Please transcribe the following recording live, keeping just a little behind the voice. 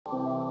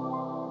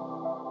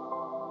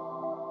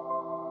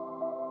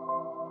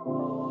Good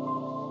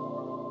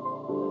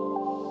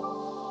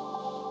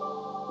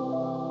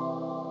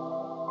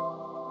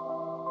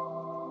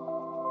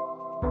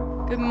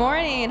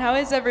morning. How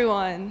is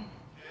everyone?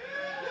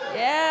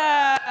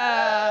 Yeah,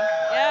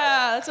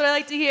 that's what I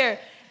like to hear.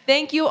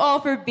 Thank you all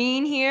for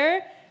being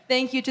here.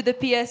 Thank you to the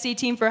PSC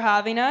team for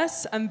having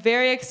us. I'm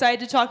very excited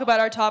to talk about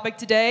our topic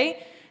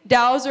today.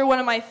 DAOs are one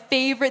of my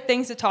favorite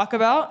things to talk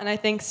about, and I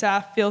think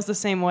Saf feels the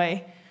same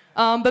way.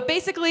 But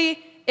basically,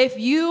 if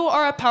you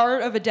are a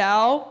part of a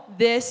DAO,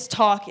 this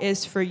talk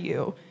is for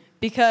you.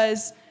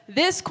 Because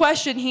this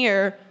question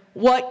here,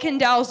 what can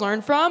DAOs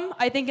learn from?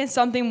 I think it's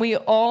something we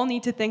all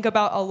need to think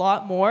about a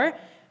lot more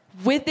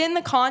within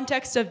the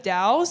context of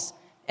DAOs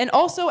and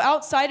also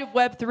outside of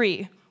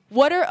Web3.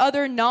 What are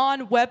other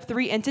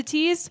non-Web3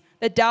 entities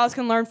that DAOs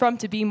can learn from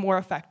to be more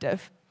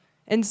effective?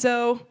 And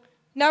so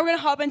now we're going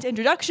to hop into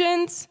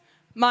introductions.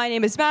 My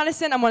name is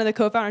Madison. I'm one of the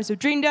co-founders of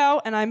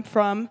DreamDAO, and I'm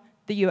from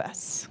the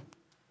US.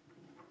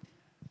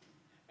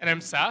 And I'm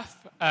Saf.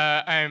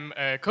 I'm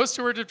a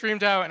co-steward of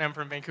DreamDAO, and I'm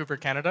from Vancouver,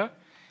 Canada.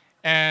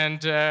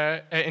 And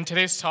in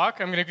today's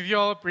talk, I'm going to give you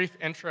all a brief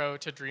intro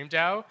to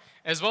DreamDAO,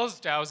 as well as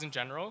DAOs in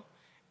general.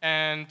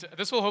 And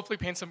this will hopefully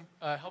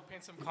help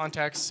paint some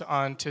context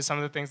onto some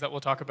of the things that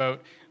we'll talk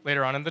about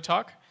later on in the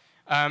talk.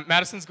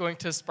 Madison's going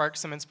to spark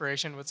some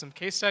inspiration with some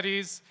case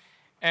studies,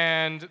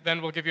 and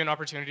then we'll give you an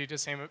opportunity to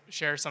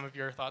share some of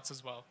your thoughts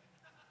as well.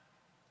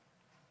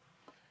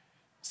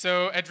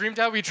 So at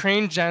DreamDAO, we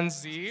train Gen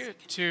Z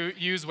to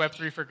use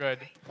Web3 for good.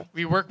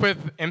 We work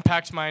with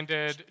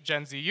impact-minded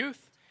Gen Z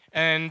youth.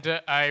 And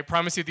I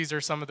promise you these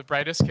are some of the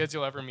brightest kids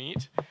you'll ever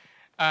meet.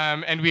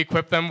 And we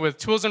equip them with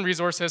tools and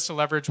resources to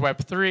leverage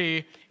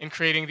Web3 in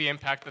creating the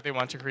impact that they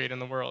want to create in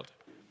the world.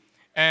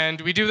 And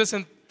we do this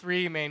in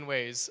three main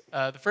ways.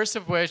 The first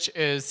of which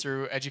is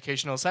through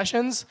educational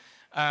sessions.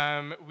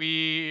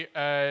 We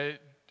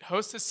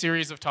host a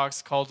series of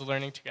talks called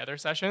Learning Together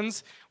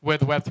sessions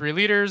with Web3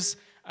 leaders.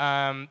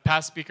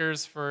 Past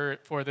speakers for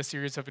this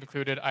series have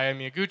included Aya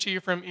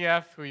Miyaguchi from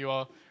EF, who you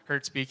all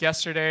heard speak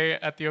yesterday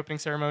at the opening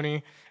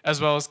ceremony, as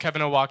well as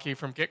Kevin Owaki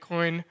from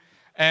Gitcoin.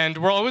 And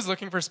we're always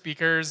looking for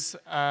speakers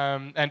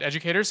and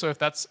educators, so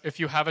if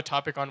you have a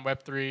topic on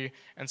Web3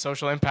 and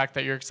social impact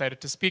that you're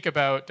excited to speak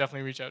about,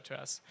 definitely reach out to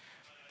us.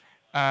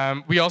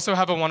 We also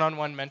have a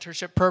one-on-one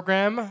mentorship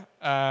program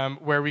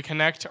where we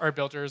connect our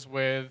builders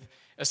with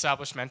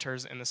established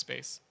mentors in the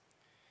space.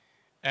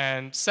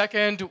 And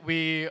second,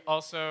 we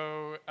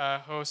also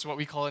host what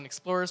we call an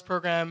Explorers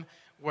program,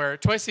 where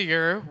twice a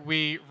year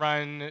we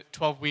run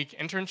 12-week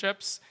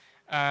internships.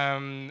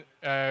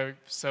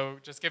 So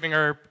just giving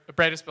our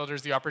brightest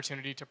builders the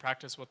opportunity to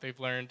practice what they've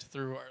learned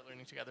through our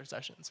Learning Together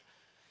sessions.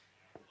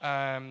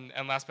 And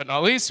last but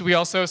not least, we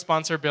also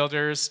sponsor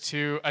builders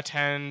to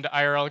attend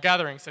IRL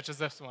gatherings, such as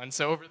this one.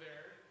 So over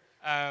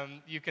there,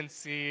 you can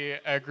see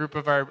a group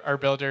of our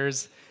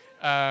builders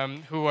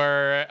who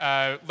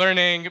are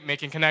learning,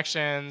 making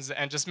connections,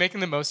 and just making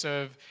the most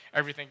of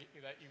everything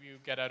that you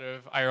get out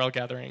of IRL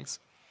gatherings.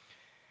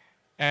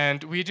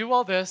 And we do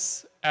all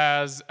this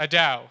as a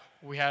DAO.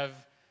 We have,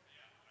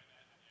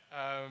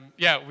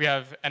 we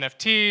have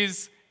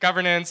NFTs,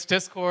 governance,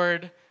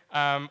 Discord,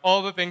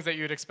 all the things that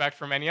you'd expect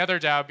from any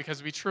other DAO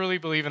because we truly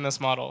believe in this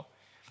model.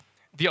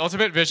 The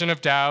ultimate vision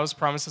of DAOs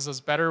promises us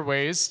better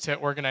ways to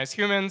organize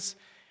humans,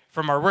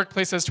 from our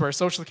workplaces to our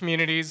social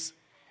communities.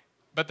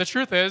 But the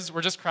truth is, we're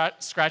just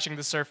scratching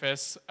the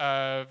surface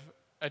of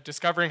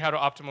discovering how to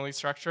optimally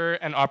structure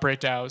and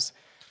operate DAOs.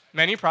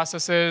 Many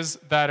processes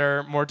that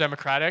are more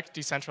democratic,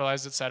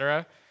 decentralized, et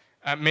cetera,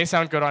 may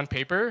sound good on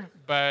paper,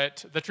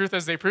 but the truth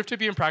is they prove to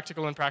be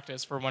impractical in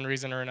practice for one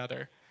reason or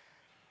another.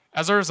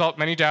 As a result,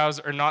 many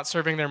DAOs are not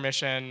serving their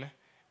mission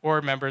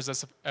or members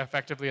as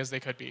effectively as they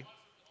could be.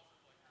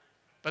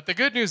 But the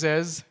good news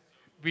is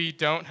we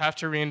don't have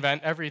to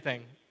reinvent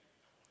everything.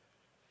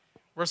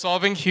 We're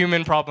solving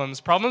human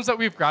problems, problems that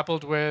we've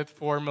grappled with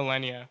for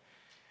millennia.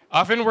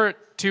 Often we're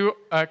too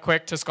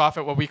quick to scoff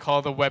at what we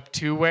call the Web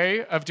 2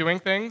 way of doing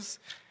things.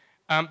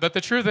 But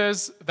the truth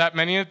is that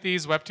many of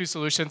these Web 2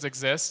 solutions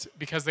exist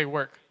because they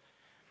work.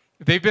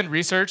 They've been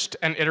researched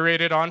and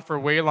iterated on for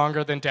way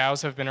longer than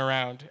DAOs have been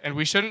around, and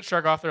we shouldn't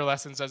shrug off their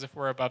lessons as if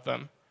we're above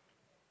them.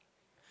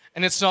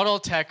 And it's not all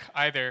tech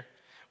either.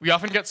 We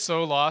often get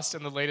so lost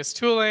in the latest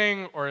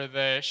tooling or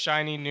the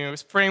shiny new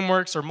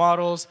frameworks or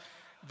models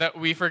that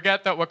we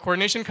forget that what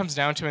coordination comes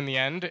down to in the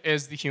end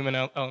is the human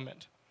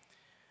element.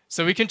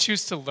 So we can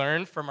choose to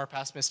learn from our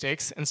past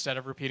mistakes instead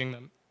of repeating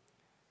them.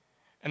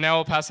 And now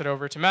I'll pass it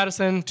over to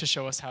Madison to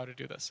show us how to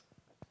do this.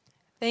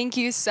 Thank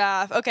you,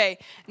 Saf. Okay,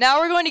 now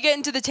we're going to get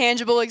into the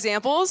tangible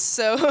examples.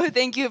 So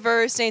thank you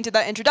for staying to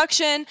that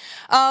introduction.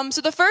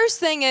 So the first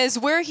thing is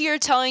we're here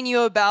telling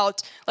you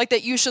about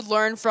that you should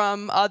learn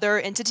from other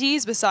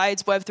entities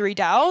besides Web3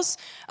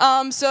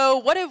 DAOs. So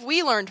what have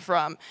we learned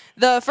from?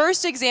 The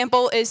first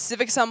example is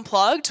Civics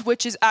Unplugged,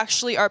 which is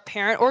actually our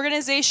parent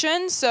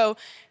organization. So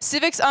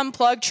Civics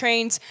Unplugged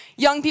trains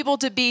young people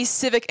to be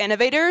civic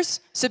innovators,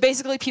 so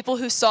basically people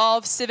who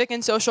solve civic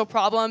and social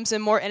problems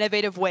in more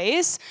innovative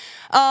ways.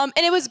 And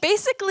it was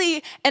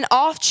basically an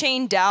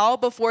off-chain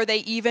DAO before they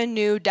even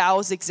knew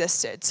DAOs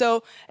existed.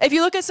 So if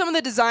you look at some of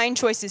the design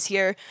choices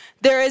here,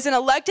 there is an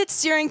elected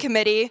steering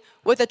committee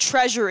with a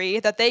treasury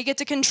that they get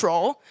to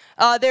control.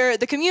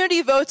 The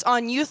community votes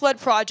on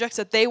youth-led projects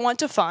that they want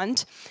to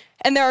fund.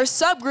 And there are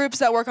subgroups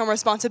that work on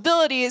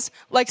responsibilities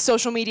like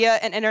social media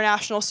and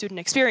international student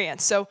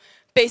experience. So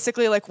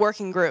basically like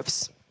working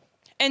groups.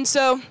 And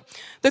so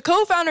the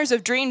co-founders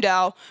of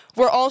DreamDAO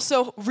were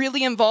also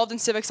really involved in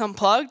Civics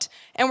Unplugged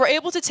and were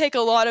able to take a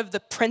lot of the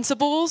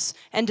principles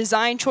and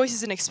design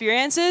choices and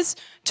experiences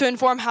to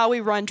inform how we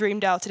run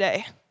DreamDAO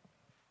today.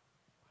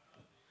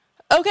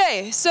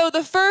 Okay, so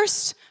the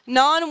first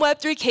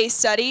non-Web3 case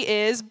study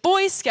is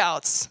Boy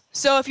Scouts.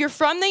 So if you're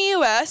from the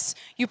US,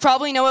 you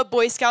probably know what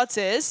Boy Scouts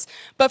is,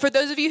 but for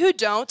those of you who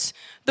don't,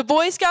 the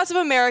Boy Scouts of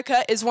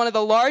America is one of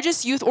the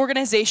largest youth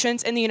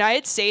organizations in the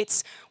United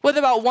States with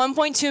about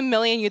 1.2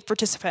 million youth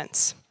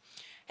participants.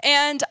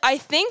 And I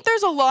think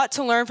there's a lot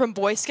to learn from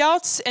Boy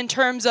Scouts in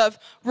terms of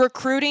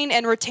recruiting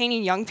and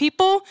retaining young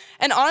people,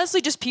 and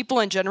honestly just people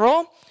in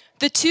general.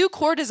 The two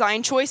core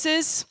design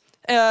choices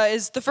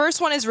the first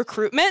one is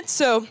recruitment.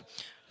 So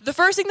the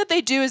first thing that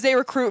they do is they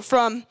recruit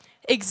from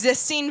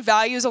existing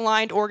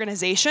values-aligned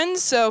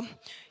organizations. So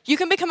you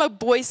can become a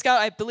Boy Scout,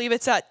 I believe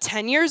it's at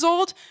 10 years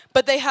old,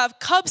 but they have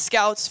Cub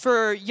Scouts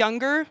for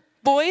younger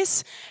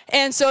boys.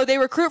 And so they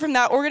recruit from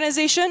that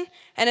organization,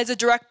 and it's a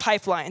direct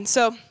pipeline.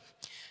 So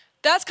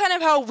that's kind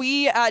of how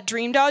we at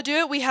DreamDAO do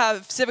it. We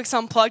have Civics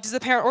Unplugged as the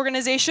parent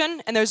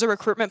organization, and there's a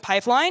recruitment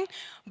pipeline.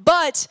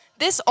 But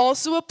this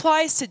also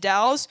applies to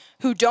DAOs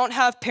who don't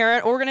have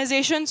parent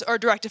organizations or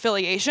direct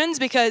affiliations,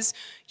 because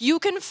you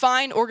can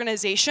find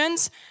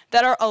organizations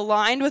that are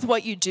aligned with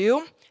what you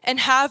do and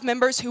have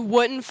members who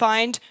wouldn't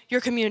find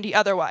your community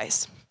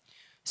otherwise.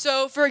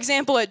 So for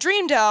example, at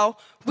DreamDAO,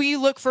 we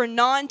look for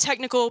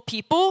non-technical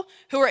people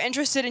who are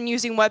interested in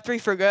using Web3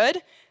 for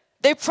good.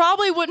 They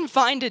probably wouldn't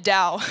find a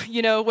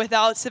DAO,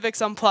 without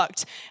Civics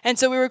Unplugged. And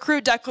so we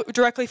recruit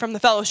directly from the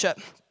fellowship.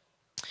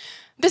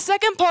 The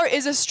second part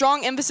is a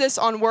strong emphasis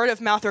on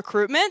word-of-mouth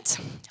recruitment.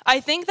 I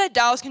think that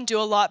DAOs can do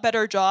a lot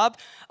better job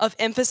of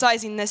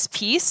emphasizing this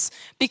piece,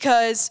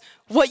 because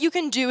what you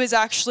can do is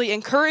actually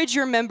encourage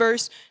your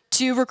members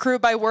to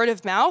recruit by word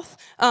of mouth,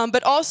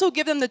 but also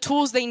give them the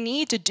tools they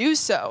need to do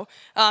so.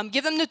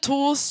 Give them the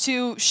tools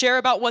to share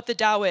about what the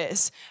DAO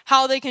is,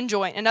 how they can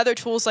join, and other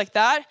tools like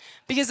that,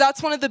 because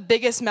that's one of the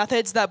biggest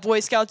methods that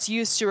Boy Scouts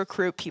use to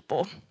recruit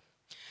people.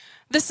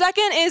 The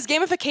second is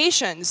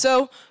gamification.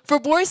 So for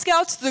Boy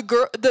Scouts,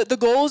 the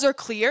goals are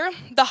clear.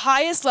 The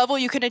highest level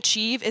you can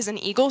achieve is an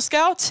Eagle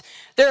Scout.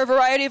 There are a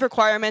variety of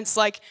requirements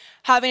like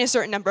having a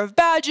certain number of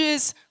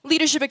badges,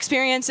 leadership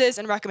experiences,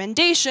 and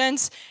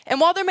recommendations.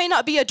 And while there may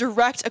not be a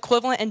direct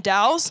equivalent in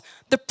DAOs,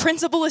 the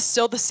principle is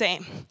still the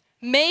same.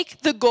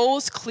 Make the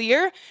goals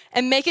clear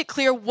and make it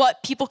clear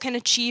what people can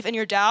achieve in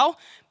your DAO,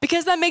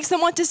 because that makes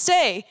them want to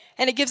stay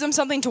and it gives them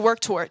something to work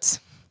towards.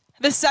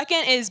 The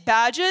second is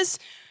badges,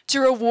 to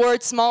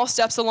reward small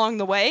steps along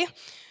the way.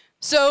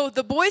 So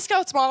the Boy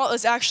Scouts model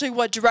is actually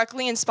what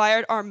directly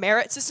inspired our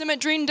merit system at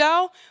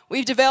DreamDAO.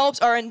 We've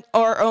developed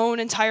our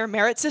own entire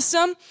merit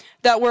system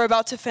that we're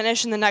about to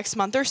finish in the next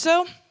month or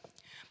so.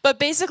 But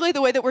basically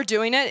the way that we're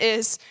doing it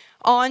is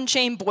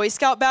on-chain Boy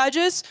Scout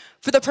badges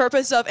for the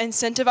purpose of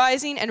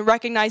incentivizing and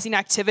recognizing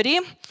activity.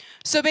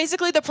 So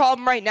basically the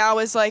problem right now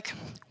is like,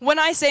 when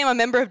I say I'm a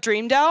member of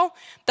DreamDAO,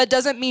 that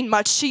doesn't mean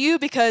much to you,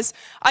 because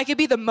I could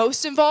be the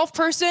most involved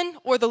person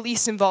or the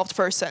least involved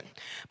person.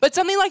 But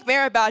something like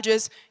merit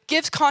badges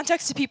gives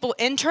context to people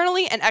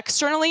internally and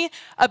externally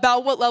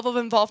about what level of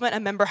involvement a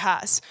member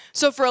has.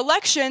 So for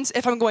elections,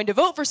 if I'm going to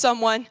vote for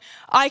someone,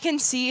 I can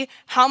see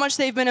how much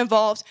they've been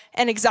involved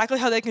and exactly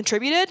how they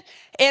contributed.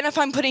 And if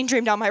I'm putting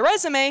DreamDAO on my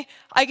resume,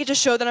 I get to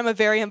show that I'm a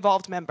very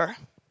involved member.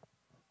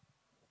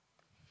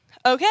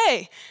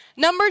 Okay,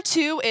 number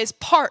 2 is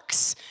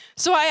parks.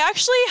 So I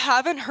actually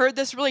haven't heard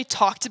this really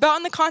talked about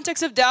in the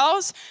context of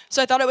DAOs,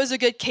 so I thought it was a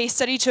good case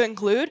study to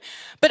include.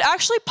 But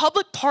actually,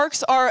 public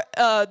parks are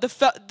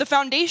the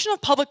foundation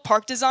of public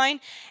park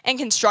design and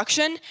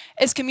construction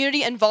is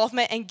community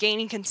involvement and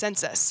gaining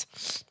consensus.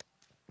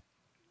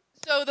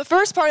 So the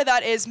first part of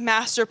that is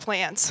master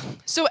plans.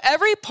 So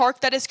every park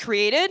that is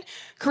created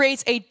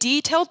creates a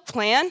detailed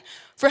plan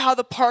for how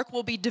the park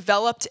will be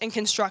developed and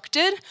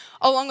constructed,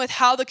 along with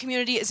how the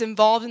community is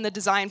involved in the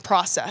design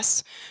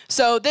process.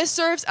 So this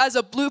serves as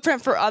a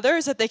blueprint for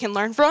others that they can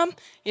learn from,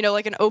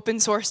 like an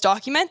open source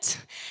document.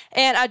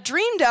 And at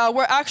DreamDAO,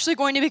 we're actually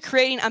going to be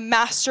creating a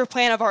master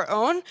plan of our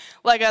own,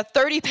 like a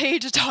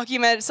 30-page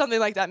document, something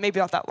like that,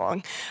 maybe not that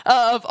long,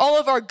 of all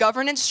of our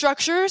governance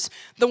structures,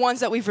 the ones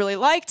that we've really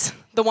liked,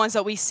 the ones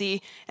that we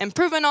see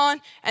improvement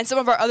on, and some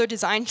of our other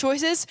design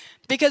choices,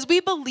 because we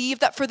believe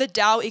that for the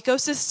DAO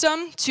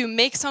ecosystem to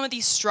make some of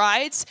these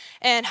strides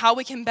and how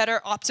we can better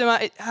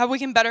optimize, how we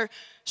can better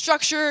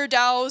structure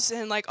DAOs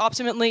and like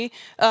optimally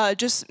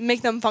just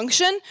make them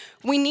function,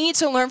 we need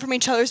to learn from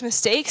each other's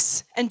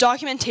mistakes, and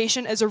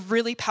documentation is a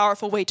really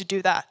powerful way to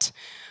do that.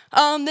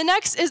 The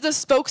next is the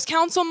spokes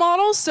council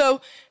model. So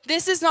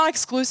this is not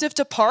exclusive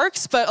to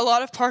parks, but a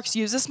lot of parks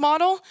use this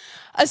model.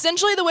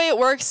 Essentially, the way it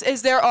works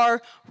is there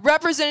are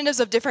representatives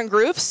of different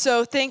groups.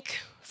 So think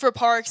for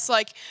parks,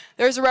 like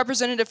there's a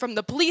representative from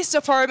the police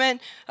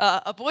department,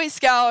 a Boy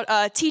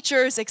Scout,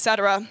 teachers,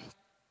 etc.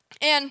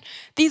 And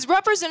these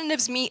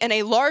representatives meet in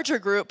a larger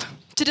group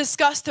to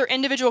discuss their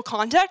individual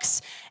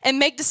contexts and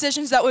make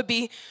decisions that would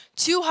be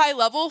too high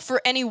level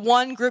for any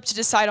one group to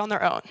decide on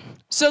their own.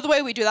 So the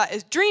way we do that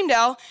is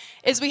DreamDAO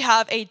is we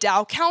have a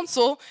DAO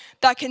council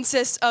that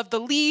consists of the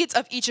leads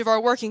of each of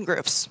our working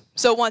groups.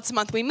 So once a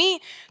month we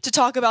meet to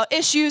talk about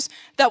issues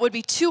that would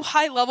be too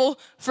high level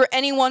for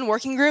any one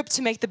working group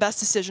to make the best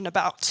decision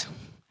about.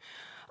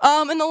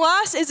 And the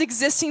last is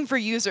existing for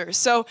users.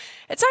 So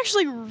it's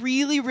actually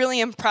really, really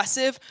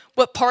impressive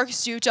what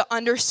parks do to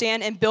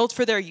understand and build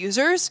for their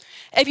users.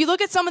 If you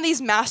look at some of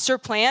these master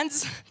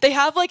plans, they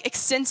have like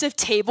extensive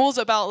tables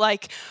about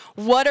like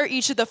what are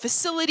each of the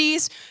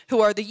facilities, who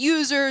are the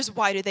users,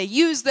 why do they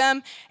use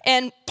them,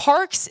 and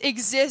parks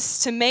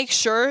exist to make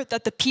sure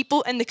that the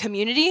people in the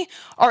community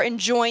are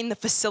enjoying the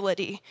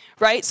facility,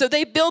 right? So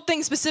they build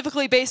things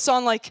specifically based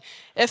on like,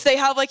 if they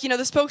have like, you know,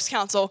 the spokes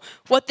council,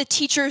 what the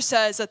teacher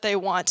says that they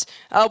want,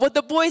 what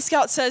the Boy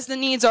Scout says the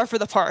needs are for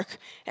the park.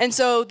 And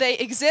so they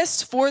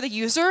exist for the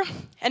user,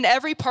 and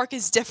every park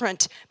is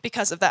different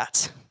because of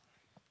that.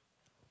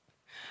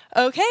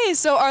 Okay,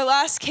 so our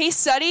last case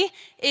study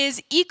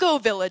is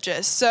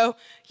eco-villages. So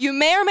you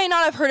may or may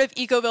not have heard of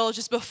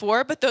eco-villages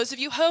before, but those of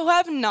you who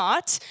have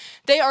not,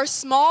 they are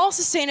small,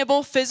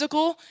 sustainable,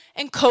 physical,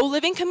 and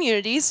co-living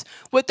communities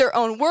with their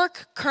own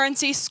work,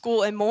 currency,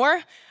 school, and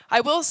more.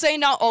 I will say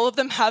not all of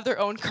them have their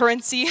own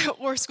currency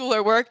or school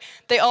or work.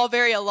 They all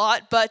vary a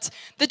lot, but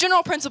the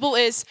general principle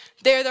is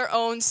they're their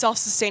own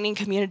self-sustaining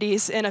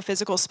communities in a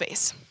physical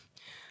space.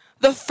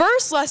 The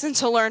first lesson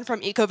to learn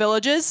from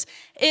eco-villages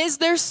is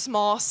their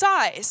small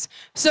size.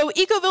 So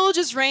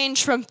eco-villages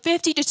range from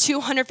 50 to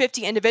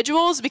 250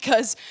 individuals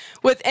because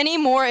with any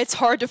more, it's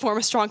hard to form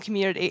a strong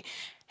community.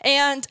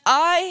 And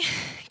I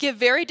get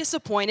very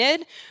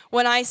disappointed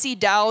when I see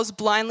DAOs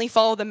blindly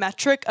follow the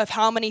metric of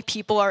how many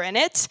people are in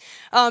it.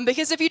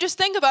 Because if you just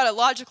think about it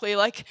logically,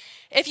 like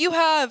if you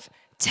have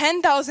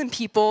 10,000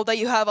 people that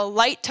you have a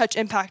light touch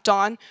impact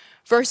on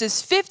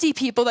versus 50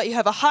 people that you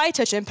have a high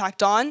touch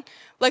impact on,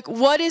 like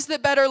what is the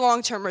better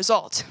long-term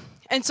result?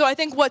 And so I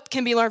think what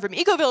can be learned from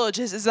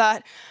eco-villages is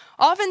that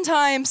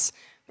oftentimes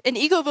in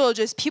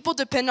eco-villages, people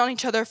depend on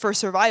each other for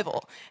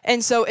survival.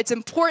 And so it's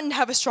important to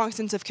have a strong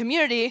sense of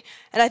community.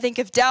 And I think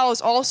if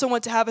DAOs also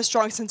want to have a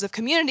strong sense of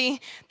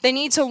community, they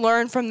need to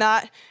learn from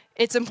that.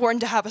 It's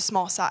important to have a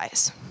small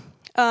size.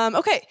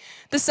 Okay,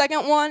 the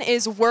second one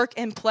is work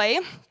and play.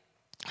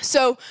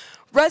 So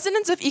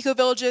residents of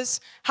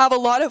eco-villages have a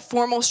lot of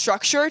formal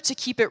structure to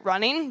keep it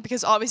running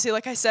because obviously,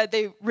 like I said,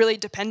 they really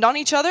depend on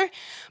each other.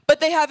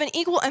 But they have an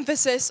equal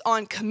emphasis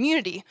on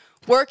community.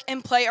 Work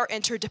and play are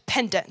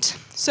interdependent.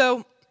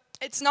 So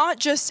it's not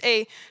just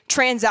a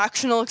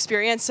transactional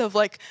experience of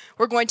like,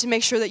 we're going to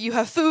make sure that you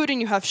have food and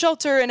you have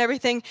shelter and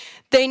everything.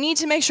 They need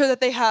to make sure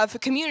that they have a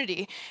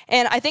community.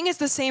 And I think it's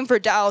the same for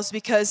DAOs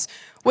because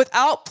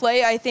without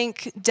play, I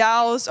think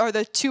DAOs are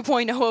the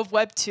 2.0 of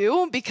Web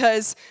 2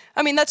 because,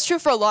 I mean, that's true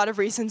for a lot of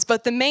reasons,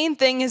 but the main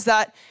thing is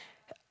that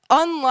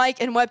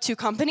unlike in Web 2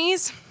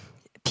 companies,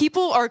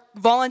 people are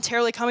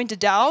voluntarily coming to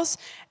DAOs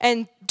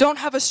and don't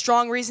have a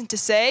strong reason to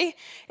say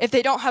if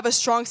they don't have a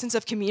strong sense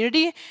of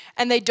community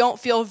and they don't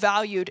feel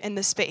valued in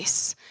the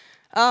space.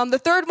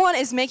 The third one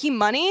is making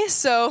money.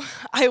 So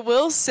I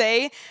will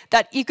say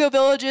that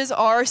eco-villages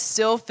are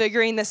still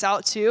figuring this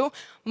out too,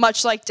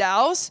 much like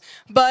DAOs.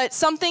 But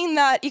something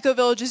that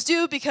eco-villages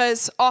do,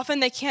 because often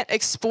they can't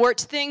export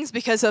things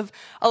because of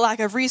a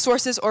lack of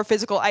resources or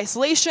physical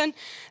isolation,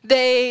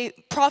 they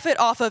profit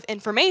off of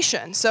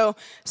information. So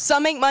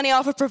some make money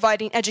off of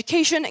providing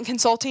education and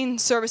consulting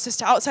services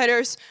to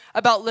outsiders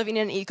about living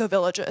in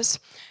eco-villages.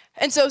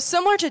 And so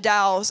similar to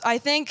DAOs, I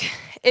think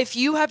if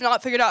you have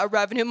not figured out a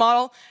revenue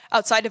model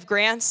outside of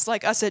grants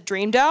like us at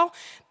DreamDAO,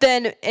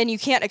 then, and you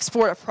can't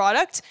export a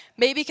product,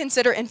 maybe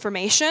consider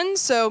information.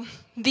 So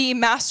the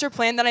master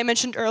plan that I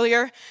mentioned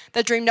earlier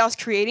that DreamDAO is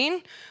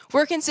creating,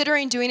 we're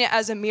considering doing it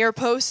as a mirror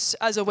post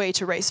as a way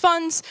to raise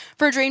funds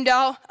for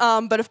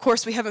DreamDAO. But of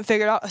course, we haven't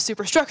figured out a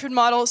super structured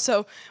model.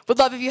 So would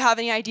love if you have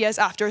any ideas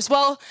after as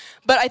well.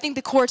 But I think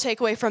the core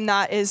takeaway from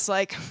that is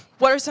like,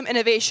 what are some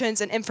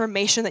innovations and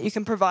information that you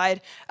can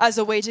provide as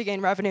a way to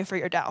gain revenue for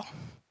your DAO?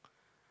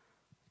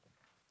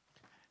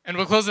 And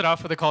we'll close it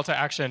off with a call to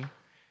action.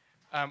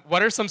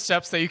 What are some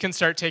steps that you can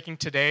start taking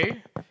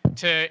today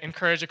to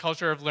encourage a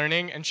culture of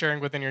learning and sharing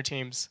within your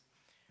teams?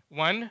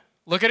 One,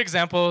 look at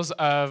examples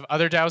of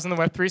other DAOs in the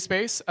Web3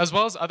 space, as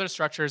well as other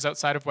structures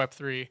outside of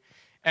Web3,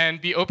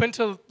 and be open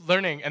to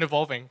learning and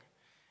evolving.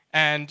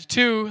 And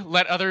 2,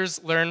 let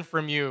others learn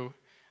from you.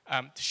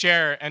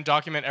 Share and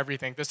document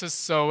everything. This is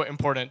so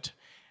important.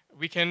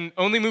 We can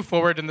only move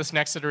forward in this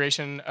next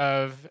iteration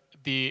of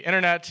the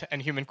internet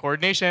and human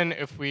coordination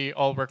if we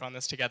all work on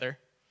this together.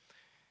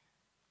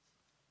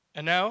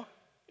 And now,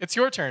 it's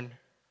your turn.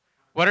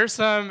 What are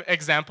some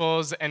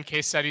examples and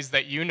case studies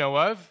that you know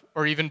of,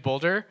 or even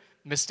bolder,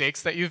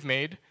 mistakes that you've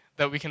made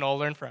that we can all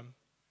learn from?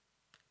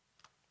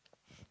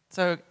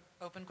 So,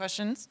 open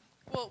questions?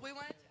 Well,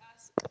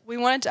 we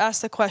wanted to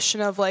ask the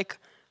question of like,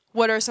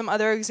 what are some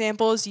other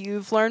examples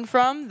you've learned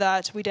from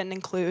that we didn't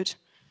include?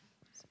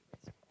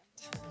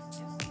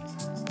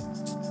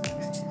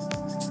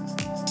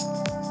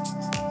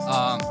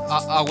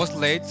 I was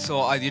late,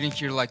 so I didn't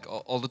hear like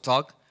all the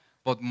talk.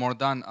 But more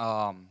than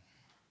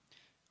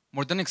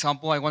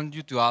example, I want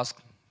you to ask,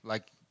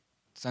 like,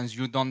 since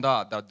you've done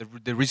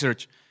the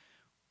research,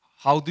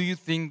 how do you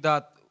think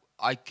that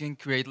I can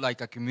create like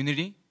a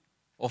community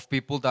of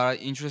people that are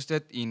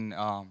interested in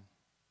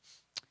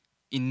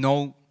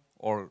know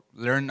or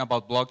learn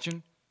about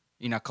blockchain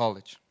in a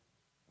college?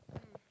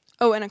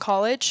 Oh, in a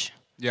college?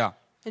 Yeah.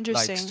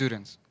 Interesting. Like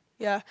students.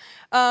 Yeah.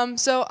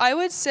 So I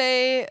would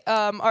say,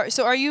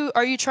 are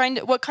you trying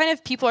to, what kind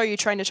of people are you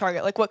trying to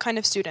target? Like what kind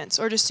of students,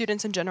 or just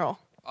students in general?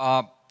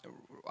 I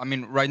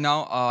mean, right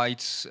now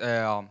it's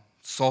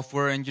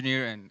software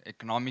engineer and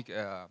economic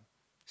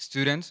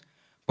students,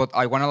 but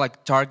I want to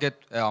like target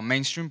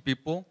mainstream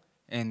people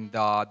and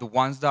the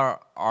ones that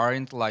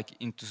aren't like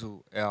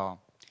into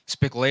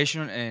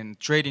speculation and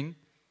trading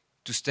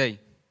to stay,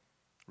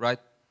 right?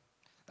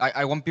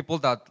 I want people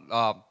that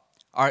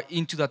are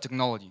into that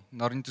technology,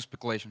 not into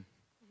speculation.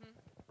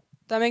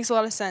 That makes a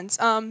lot of sense.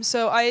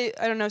 So I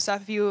don't know,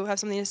 Saf, if you have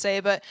something to say,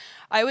 but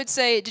I would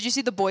say, did you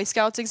see the Boy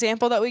Scouts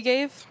example that we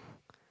gave?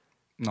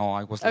 No,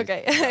 I was late.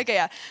 Okay, okay,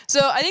 yeah.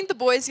 So I think the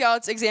Boy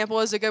Scouts example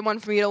is a good one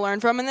for me to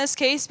learn from in this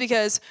case,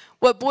 because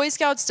what Boy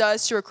Scouts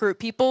does to recruit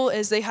people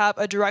is they have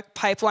a direct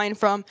pipeline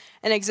from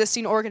an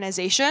existing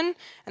organization,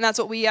 and that's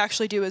what we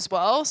actually do as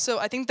well. So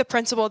I think the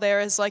principle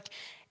there is like,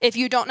 if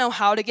you don't know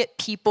how to get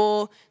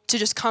people to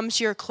just come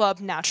to your club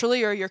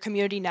naturally or your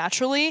community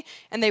naturally,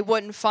 and they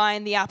wouldn't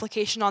find the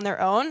application on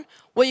their own,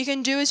 what you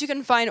can do is you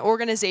can find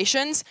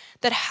organizations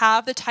that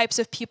have the types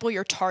of people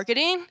you're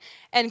targeting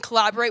and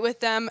collaborate with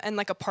them and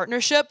like a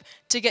partnership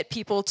to get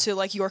people to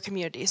like your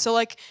community. So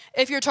like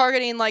if you're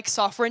targeting like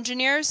software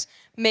engineers,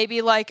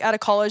 maybe like at a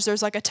college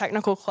there's like a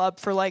technical club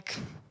for like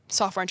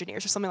software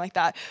engineers or something like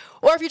that.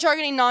 Or if you're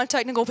targeting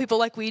non-technical people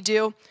like we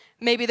do,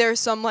 maybe there's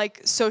some like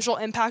social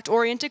impact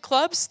oriented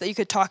clubs that you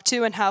could talk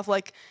to and have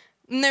like,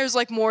 and there's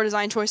like more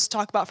design choice to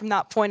talk about from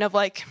that point of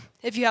like,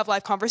 if you have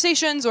live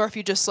conversations or if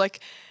you just like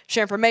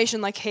share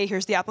information like, hey,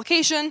 here's the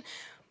application.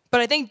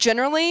 But I think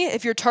generally,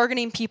 if you're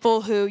targeting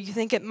people who you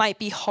think it might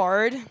be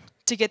hard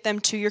to get them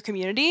to your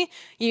community,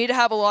 you need to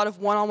have a lot of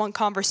one-on-one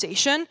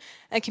conversation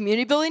and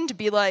community building to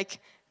be like,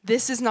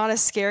 this is not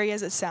as scary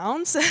as it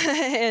sounds,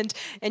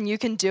 and you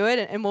can do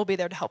it, and we'll be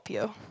there to help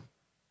you.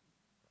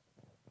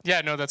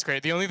 Yeah, no, that's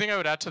great. The only thing I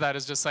would add to that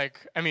is just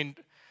like, I mean,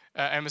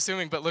 I'm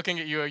assuming, but looking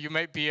at you, you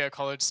might be a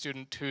college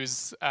student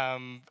who's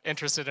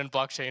interested in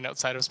blockchain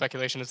outside of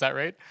speculation. Is that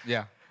right?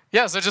 Yeah.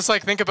 Yeah, so just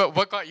like think about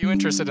what got you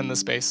interested in this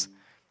space.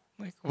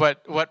 Like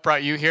what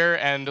brought you here,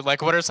 and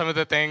like what are some of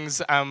the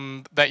things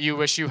that you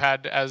wish you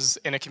had as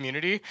in a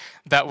community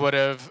that would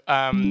have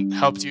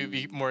helped you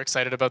be more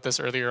excited about this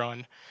earlier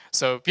on.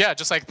 So yeah,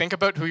 just like think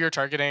about who you're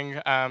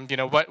targeting. You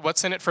know,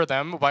 what's in it for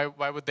them? Why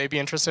would they be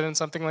interested in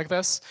something like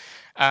this?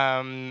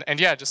 And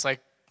yeah, just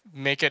like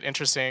make it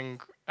interesting.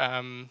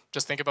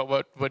 Just think about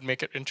what would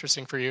make it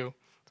interesting for you.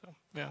 So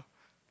yeah.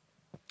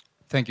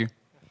 Thank you.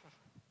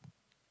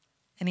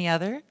 Any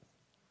other?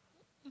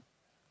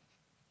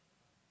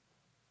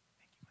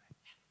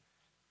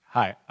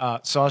 Hi.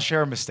 So I'll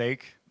share a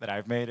mistake that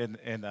I've made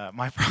in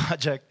my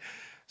project.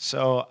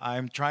 So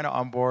I'm trying to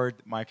onboard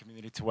my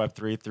community to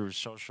Web3 through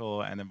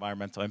social and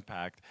environmental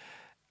impact.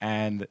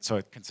 And so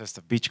it consists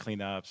of beach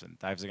cleanups and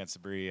dives against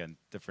debris and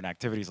different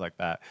activities like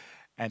that.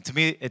 And to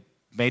me, it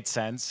made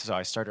sense. So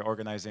I started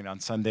organizing on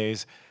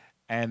Sundays.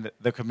 And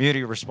the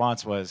community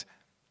response was,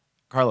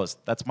 Carlos,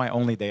 that's my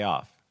only day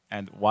off.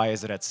 And why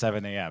is it at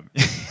 7 a.m.?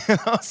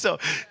 So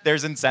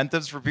there's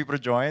incentives for people to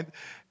join.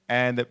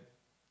 And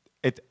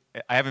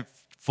I haven't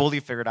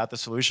fully figured out the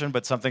solution,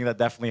 but something that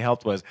definitely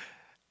helped was,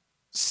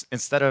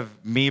 instead of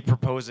me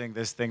proposing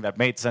this thing that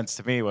made sense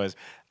to me was,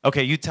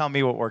 okay, you tell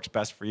me what works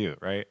best for you,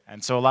 right?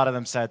 And so a lot of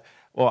them said,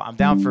 well, I'm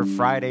down for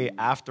Friday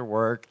after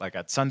work, like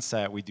at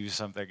sunset, we do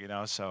something, you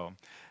know? So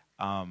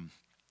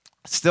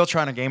still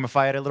trying to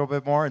gamify it a little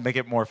bit more and make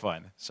it more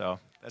fun. So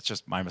that's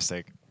just my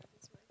mistake.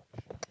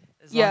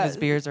 As long as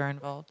beers are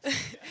involved.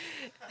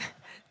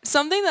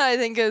 Something that I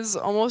think is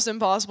almost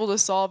impossible to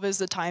solve is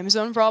the time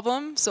zone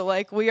problem. So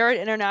like we are an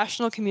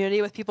international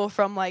community with people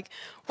from like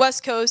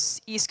West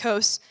Coast, East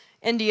Coast,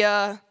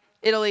 India,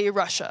 Italy,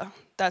 Russia.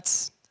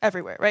 That's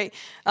everywhere, right?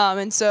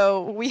 And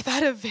so we've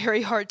had a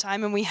very hard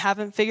time and we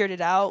haven't figured it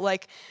out.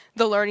 Like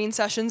the learning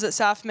sessions that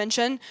Saf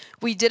mentioned,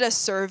 we did a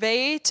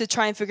survey to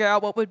try and figure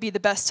out what would be the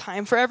best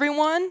time for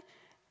everyone.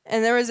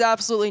 and there was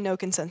absolutely no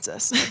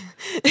consensus.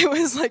 It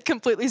was like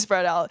completely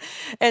spread out.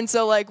 And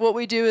so like what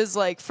we do is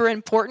like for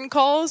important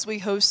calls, we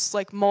host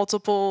like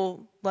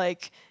multiple,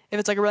 like if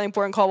it's like a really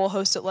important call, we'll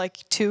host it like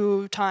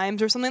 2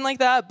 times or something like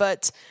that.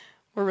 But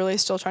we're really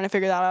still trying to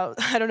figure that out.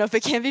 I don't know if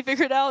it can be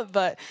figured out,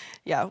 but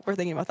yeah, we're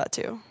thinking about that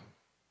too.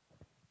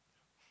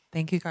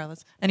 Thank you,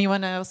 Carlos.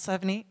 Anyone else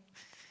have any?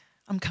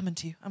 I'm coming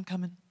to you. I'm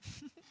coming.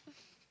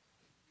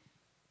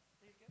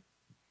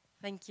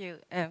 Thank you.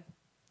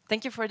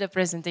 Thank you for the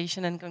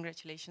presentation and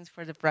congratulations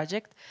for the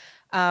project.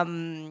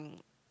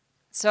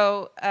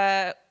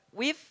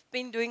 We've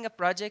been doing a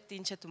project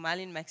in Chetumal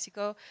in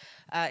Mexico.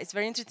 It's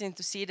very interesting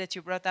to see that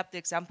you brought up the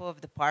example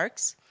of the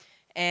parks.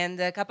 And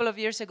a couple of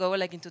years ago,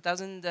 like in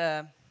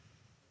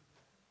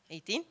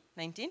 2018,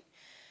 19,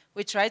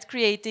 we tried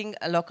creating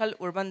a local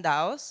urban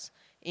DAOs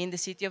in the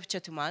city of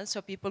Chetumal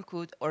so people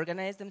could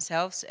organize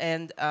themselves.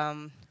 And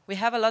we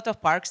have a lot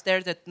of parks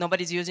there that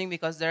nobody's using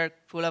because they're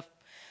full of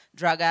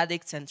drug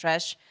addicts and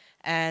trash.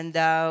 And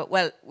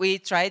well, we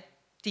tried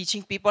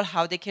teaching people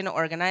how they can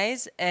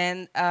organize.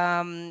 And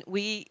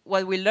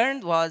what we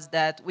learned was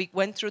that we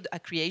went through a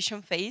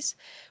creation phase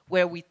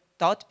where we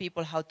taught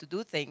people how to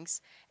do things.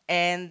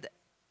 And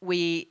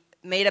we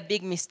made a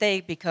big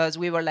mistake because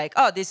we were like,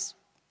 oh,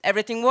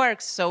 everything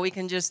works, so we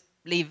can just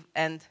leave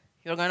and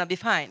you're gonna be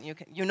fine.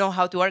 You know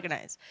how to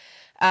organize.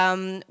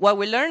 What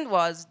we learned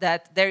was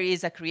that there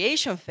is a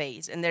creation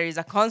phase and there is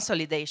a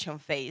consolidation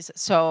phase.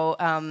 So,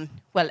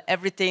 well,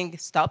 everything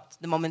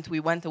stopped the moment we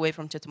went away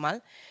from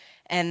Chetumal.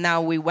 And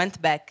now we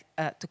went back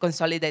to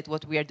consolidate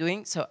what we are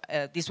doing. So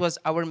this was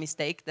our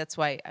mistake. That's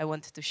why I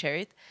wanted to share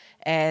it.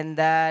 And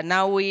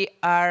now we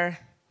are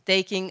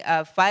taking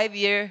a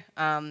 5-year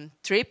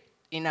trip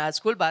in a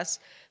school bus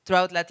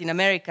throughout Latin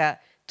America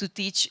to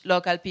teach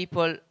local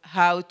people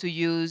how to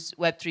use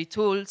Web3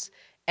 tools,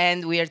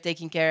 and we are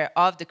taking care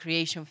of the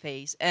creation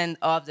phase and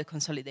of the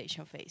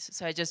consolidation phase.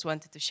 So I just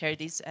wanted to share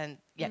this, and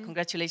yeah,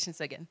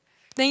 congratulations again.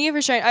 Thank you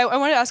for sharing. I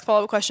wanted to ask a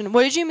follow-up question.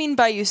 What did you mean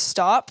by you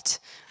stopped?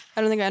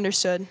 I don't think I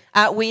understood.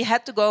 We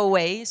had to go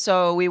away,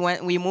 so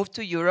we moved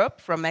to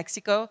Europe from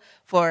Mexico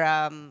for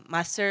a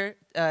master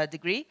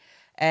degree,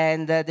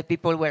 and the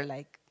people were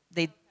like,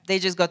 they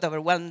just got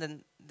overwhelmed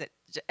and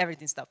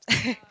everything stopped.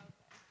 Yeah.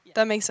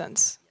 That makes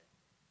sense.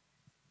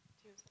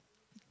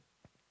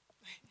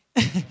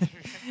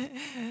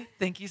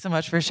 Thank you so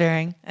much for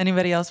sharing.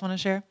 Anybody else want to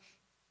share?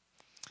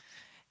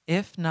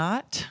 If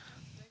not,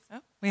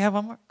 oh, we have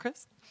one more.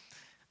 Chris?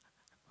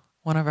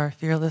 One of our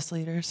fearless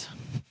leaders.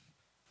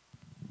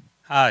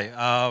 Hi.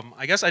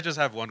 I guess I just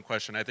have one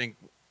question. I think,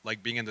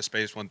 like being in the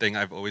space, one thing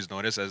I've always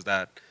noticed is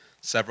that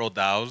several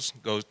DAOs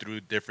go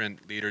through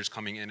different leaders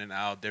coming in and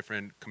out,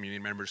 different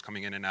community members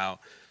coming in and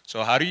out.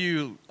 So how do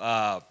you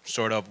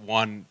sort of,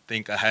 one,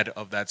 think ahead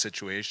of that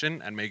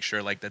situation and make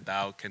sure like the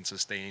DAO can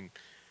sustain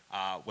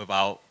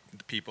without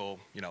the people,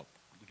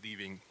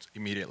 leaving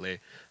immediately?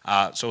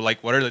 So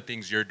like, what are the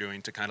things you're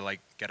doing to kind of like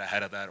get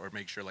ahead of that or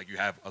make sure like you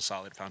have a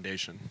solid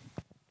foundation?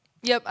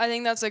 Yep, I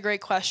think that's a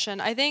great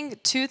question. I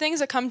think 2 things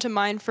that come to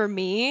mind for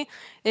me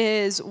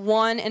is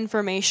 1,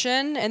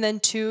 information, and then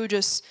 2,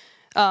 just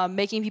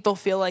making people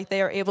feel like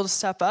they are able to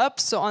step up.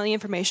 So on the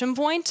information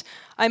point,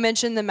 I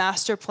mentioned the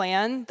master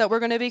plan that we're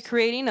going to be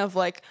creating of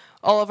like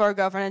all of our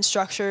governance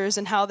structures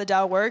and how the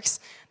DAO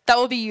works. That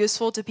will be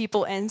useful to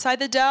people inside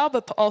the DAO,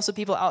 but also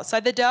people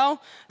outside the DAO.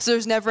 So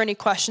there's never any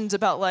questions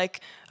about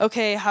like,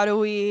 okay, how do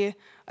we,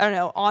 I don't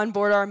know,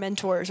 onboard our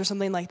mentors or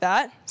something like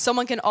that.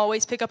 Someone can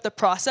always pick up the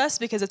process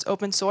because it's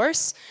open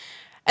source.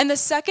 And the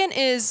second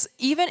is,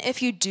 even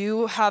if you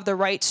do have the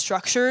right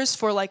structures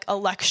for like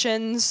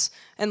elections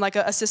and like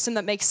a system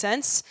that makes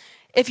sense,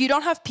 if you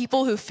don't have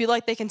people who feel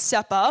like they can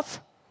step up,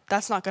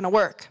 that's not going to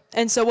work.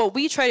 And so what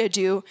we try to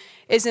do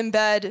is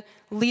embed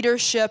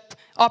leadership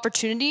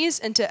opportunities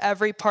into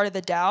every part of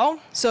the DAO.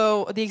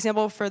 So the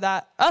example for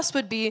that us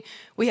would be,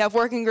 we have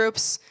working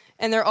groups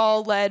and they're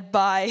all led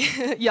by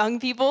young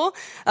people.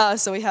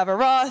 So we have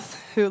Arath,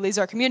 who leads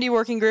our community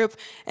working group,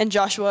 and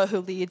Joshua, who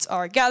leads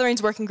our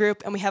gatherings working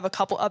group, and we have a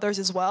couple others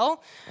as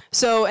well.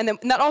 So, and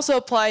that also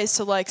applies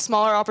to like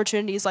smaller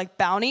opportunities like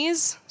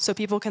bounties, so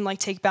people can like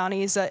take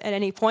bounties at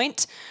any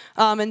point.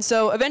 And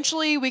so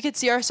eventually we could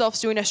see ourselves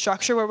doing a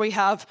structure where we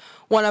have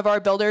one of our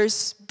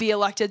builders be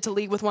elected to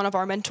lead with one of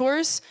our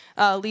mentors,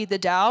 lead the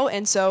DAO.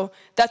 And so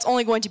that's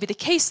only going to be the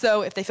case,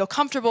 though, if they feel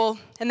comfortable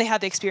and they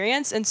have the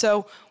experience. And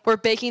so we're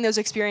baking those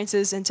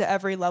experiences into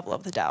every level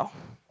of the DAO.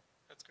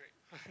 That's great.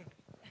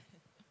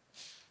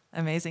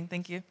 Amazing,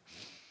 thank you.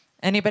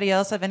 Anybody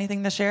else have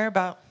anything to share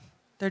about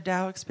their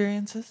DAO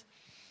experiences?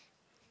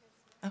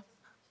 Oh,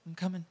 I'm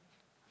coming.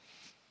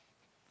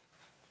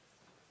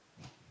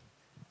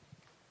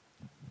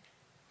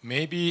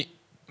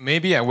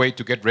 Maybe a way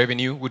to get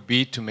revenue would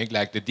be to make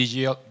like the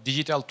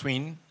digital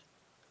twin,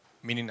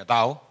 meaning a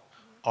DAO,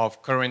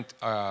 of current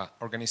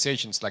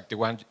organizations, like the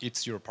one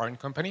it's your parent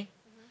company.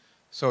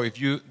 So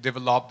if you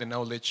develop the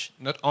knowledge,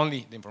 not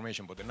only the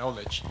information, but the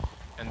knowledge,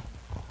 and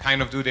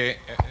kind of do the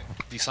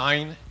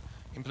design,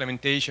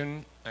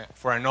 implementation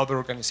for another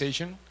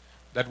organization,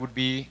 that would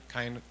be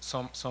kind of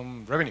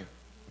some revenue.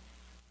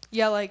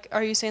 Yeah, like,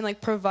 are you saying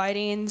like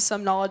providing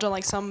some knowledge on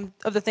like some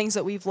of the things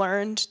that we've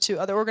learned to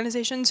other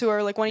organizations who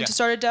are like wanting to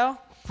start a DAO?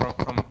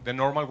 From the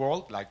normal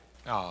world, like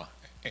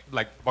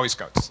Boy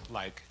Scouts,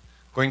 like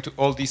going to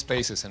all these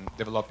places and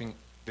developing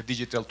the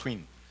digital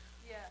twin.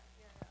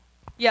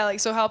 Yeah, like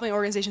so helping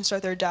organizations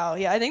start their DAO.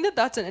 Yeah, I think that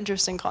that's an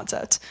interesting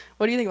concept.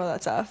 What do you think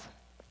about that, Saf?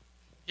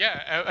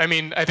 Yeah, I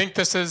mean, I think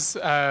this is,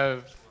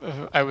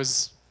 I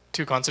was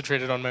too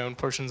concentrated on my own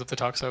portions of the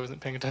talk, so I wasn't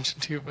paying attention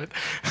to you, but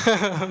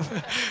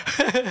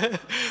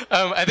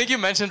I think you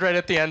mentioned right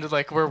at the end,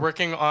 like we're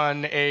working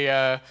on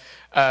a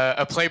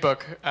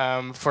playbook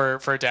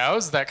for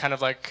DAOs that kind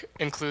of like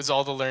includes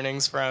all the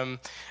learnings from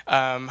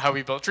how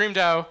we built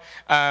DreamDAO.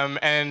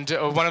 And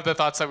one of the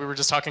thoughts that we were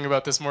just talking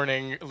about this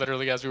morning,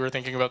 literally as we were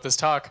thinking about this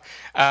talk,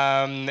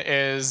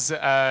 is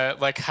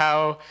like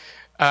how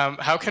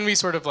can we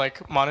sort of like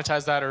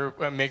monetize that or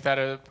make that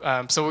a,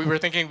 so we were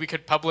thinking we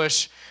could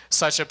publish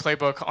such a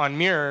playbook on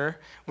Mirror,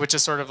 which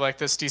is sort of like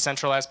this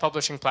decentralized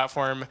publishing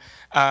platform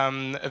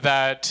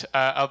that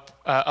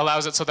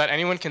allows it so that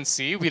anyone can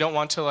see. We don't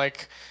want to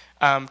like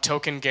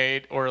token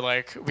gate or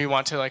like, we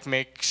want to like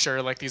make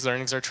sure like these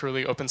learnings are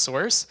truly open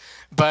source,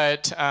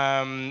 but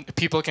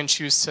people can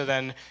choose to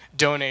then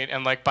donate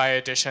and like buy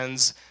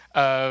editions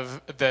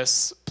of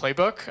this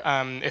playbook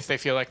if they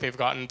feel like they've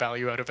gotten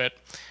value out of it.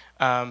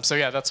 So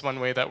yeah, that's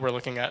one way that we're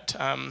looking at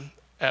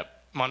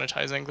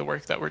monetizing the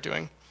work that we're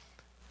doing.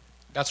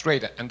 That's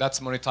great, and that's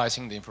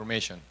monetizing the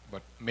information,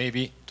 but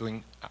maybe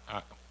doing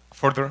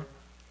further,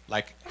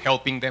 like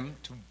helping them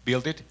to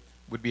build it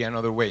would be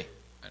another way,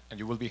 and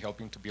you will be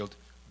helping to build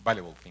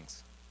valuable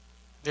things.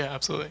 Yeah,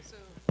 absolutely. So,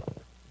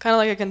 kind of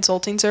like a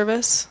consulting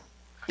service?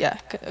 Yeah,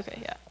 okay,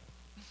 yeah.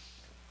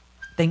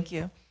 Thank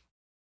you.